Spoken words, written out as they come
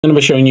I'm going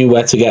to be showing you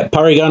where to get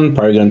Porygon,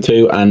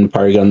 Porygon2, and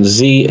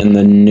Porygon-Z in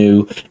the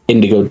new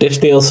Indigo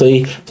Disc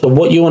DLC. So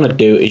what you want to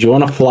do is you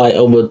want to fly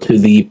over to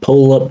the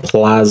Polar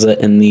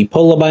Plaza in the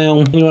Polar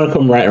Biome. And you want to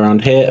come right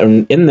around here,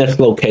 and in this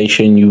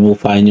location you will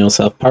find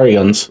yourself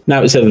Porygons.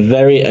 Now it's a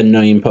very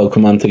annoying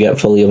Pokemon to get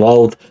fully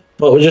evolved,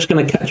 but we're just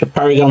going to catch a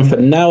Porygon for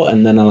now,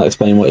 and then I'll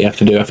explain what you have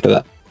to do after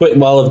that. Quick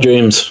Ball of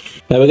Dreams.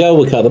 There we go,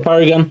 we caught the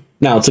Porygon.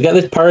 Now, to get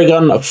this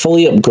Porygon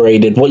fully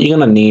upgraded, what you're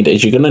going to need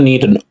is you're going to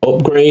need an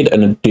upgrade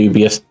and a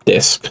dubious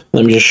disc.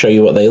 Let me just show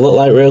you what they look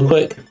like real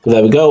quick. So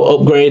there we go,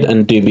 upgrade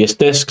and dubious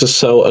discs.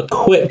 So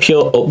equip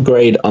your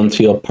upgrade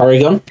onto your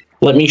Porygon.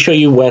 Let me show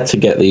you where to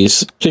get these.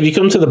 So if you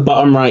come to the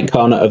bottom right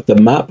corner of the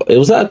map,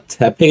 was that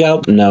a Tepig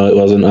Alp? No, it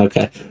wasn't.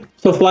 Okay.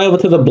 So fly over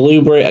to the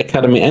Blueberry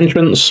Academy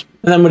entrance,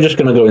 and then we're just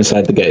going to go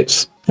inside the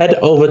gates. Head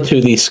over to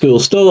the school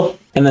store,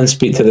 and then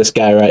speak to this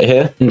guy right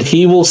here, and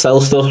he will sell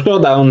stuff. Scroll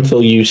down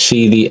until you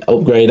see the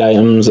upgrade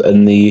items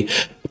and the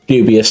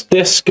dubious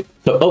disc.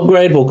 So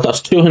upgrade will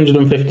cost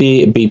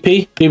 250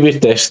 BP, dubious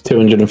disc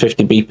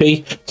 250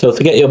 BP. So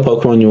to get your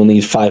Pokemon, you will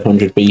need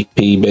 500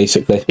 BP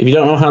basically. If you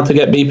don't know how to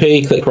get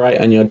BP, click right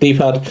on your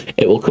D-pad.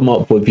 It will come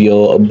up with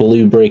your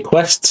Blueberry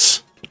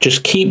quests.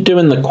 Just keep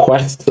doing the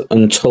quest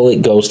until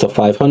it goes to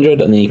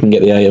 500, and then you can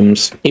get the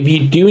items. If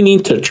you do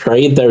need to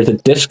trade, there is a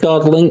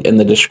Discord link in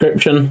the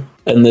description,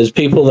 and there's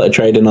people that are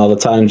trading all the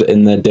time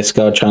in their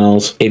Discord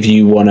channels if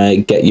you want to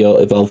get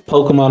your evolved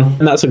Pokemon,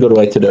 and that's a good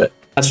way to do it.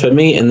 As for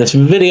me, in this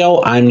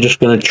video, I'm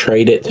just going to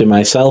trade it to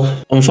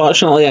myself.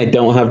 Unfortunately, I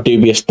don't have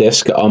dubious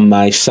disc on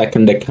my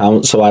second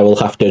account, so I will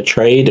have to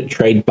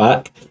trade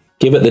back,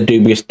 give it the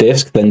dubious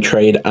disc, then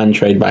trade and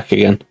trade back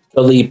again.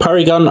 So the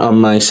Porygon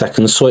on my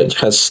second Switch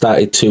has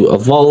started to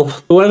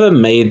evolve. Whoever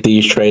made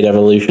these trade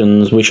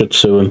evolutions, we should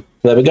sue him.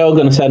 There we go,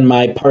 going to send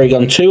my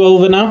Porygon2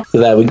 over now. So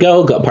there we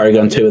go, got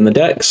Porygon2 in the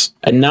decks.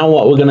 And now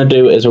what we're going to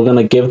do is we're going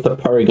to give the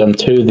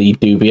Porygon2 the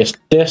dubious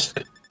disc.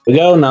 There we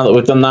go, now that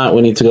we've done that,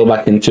 we need to go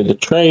back into the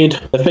trade.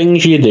 The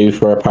things you do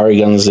for a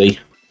Porygon-Z.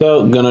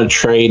 So I'm going to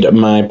trade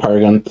my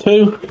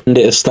Porygon2, and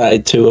it has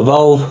started to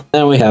evolve.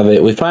 There we have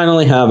it. We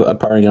finally have a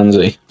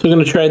Porygon-Z. So we're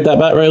going to trade that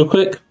back real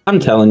quick. I'm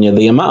telling you,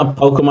 the amount of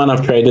Pokemon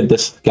I've traded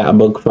this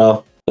Scatterbug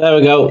for. There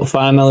we go.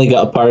 Finally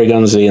got a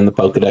Porygon-Z in the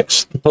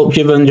Pokedex. Hope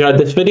you've enjoyed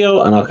this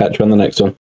video, and I'll catch you on the next one.